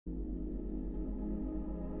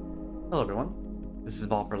Hello everyone, this is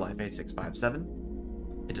Ball for Life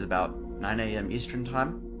 8657. It is about 9 a.m. Eastern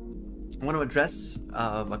Time. I want to address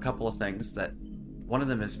a couple of things that one of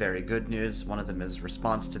them is very good news, one of them is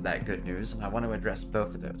response to that good news, and I want to address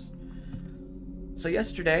both of those. So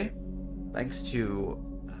yesterday, thanks to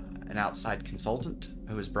an outside consultant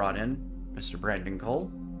who was brought in, Mr. Brandon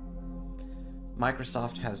Cole,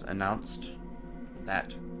 Microsoft has announced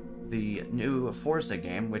that the new Forza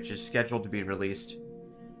game, which is scheduled to be released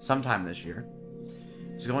sometime this year,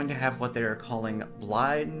 is going to have what they are calling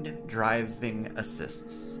blind driving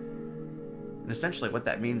assists. And essentially what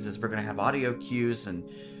that means is we're going to have audio cues and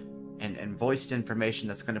voiced information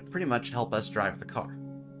that's going to pretty much help us drive the car.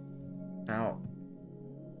 Now,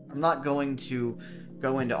 I'm not going to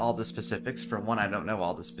go into all the specifics. For one, I don't know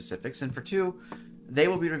all the specifics, and for two, they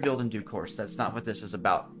will be revealed in due course. That's not what this is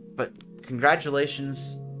about. But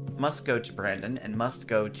congratulations must go to Brandon and must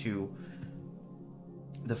go to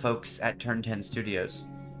the folks at Turn 10 Studios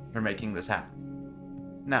for making this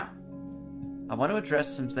happen. Now, I want to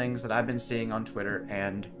address some things that I've been seeing on Twitter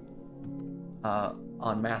and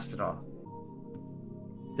on Mastodon.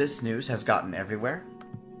 This news has gotten everywhere,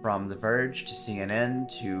 from The Verge to CNN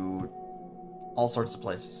to all sorts of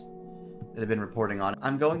places that have been reporting on it.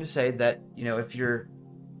 I'm going to say that, if you're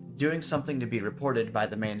doing something to be reported by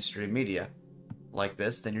the mainstream media like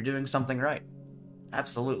this, then you're doing something right.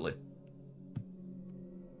 Absolutely.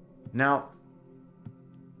 Now,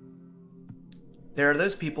 there are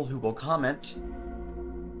those people who will comment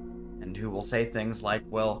and who will say things like,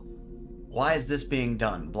 well, why is this being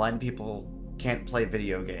done? Blind people can't play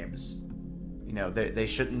video games. They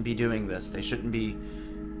shouldn't be doing this. They shouldn't be,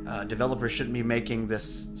 developers shouldn't be making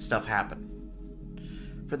this stuff happen.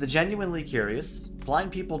 For the genuinely curious,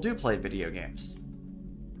 blind people do play video games.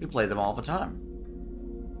 We play them all the time.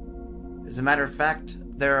 As a matter of fact,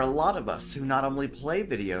 there are a lot of us who not only play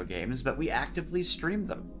video games, but we actively stream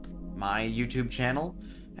them. My YouTube channel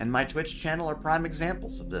and my Twitch channel are prime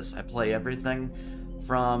examples of this. I play everything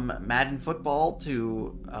from Madden Football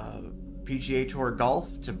to PGA Tour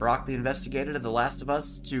Golf to Brock the Investigator to The Last of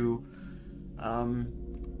Us to,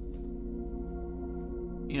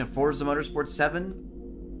 Forza Motorsport 7.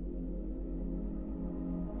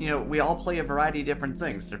 We all play a variety of different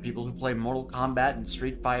things. There are people who play Mortal Kombat and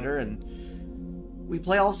Street Fighter, and we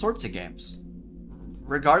play all sorts of games,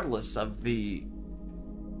 regardless of the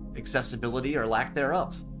accessibility or lack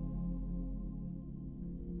thereof.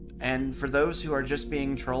 And for those who are just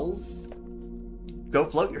being trolls, go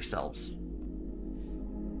float yourselves.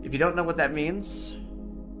 If you don't know what that means,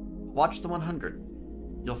 watch the 100.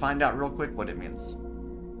 You'll find out real quick what it means.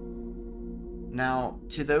 Now,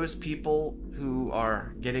 to those people who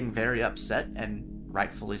are getting very upset, and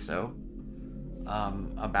rightfully so,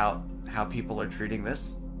 about how people are treating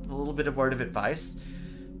this, a little bit of word of advice.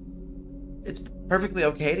 It's perfectly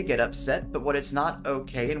okay to get upset, but what it's not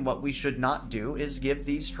okay and what we should not do is give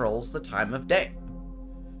these trolls the time of day.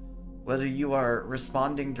 Whether you are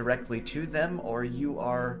responding directly to them or you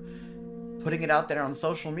are putting it out there on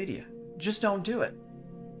social media, just don't do it.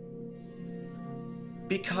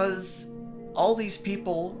 Because all these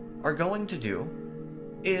people are going to do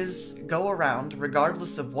is go around,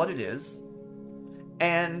 regardless of what it is,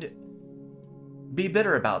 and be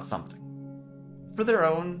bitter about something for their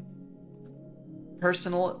own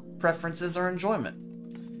personal preferences or enjoyment.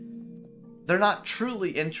 They're not truly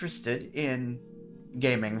interested in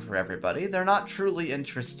gaming for everybody. They're not truly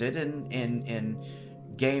interested in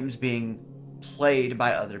games being played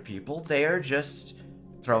by other people. They are just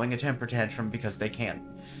throwing a temper tantrum because they can.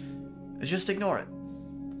 Just ignore it.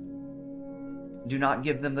 Do not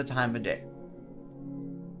give them the time of day.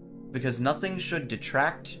 Because nothing should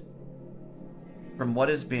detract from what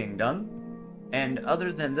is being done. And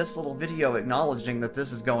other than this little video acknowledging that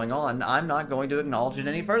this is going on, I'm not going to acknowledge it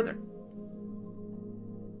any further.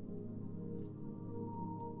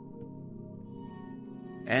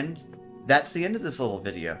 And that's the end of this little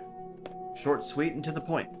video. Short, sweet, and to the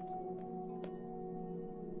point.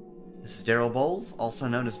 This is Daryl Bowles, also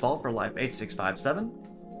known as Fall for Life 8657.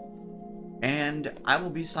 And I will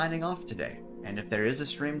be signing off today. And if there is a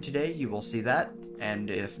stream today, you will see that.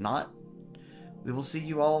 And if not, we will see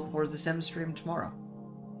you all for the Sim stream tomorrow.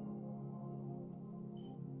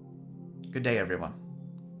 Good day, everyone.